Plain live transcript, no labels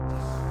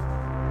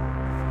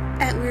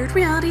At Wyrd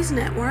Realities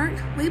Network,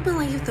 we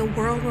believe the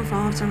world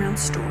revolves around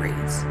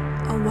stories.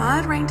 A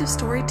wide range of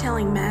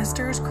storytelling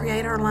masters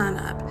create our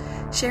lineup,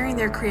 sharing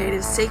their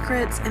creative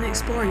secrets and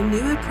exploring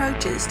new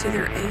approaches to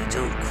their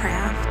age-old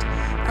craft,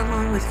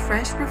 along with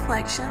fresh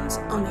reflections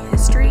on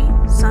history,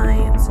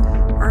 science,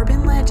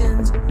 urban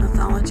legends,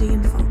 mythology,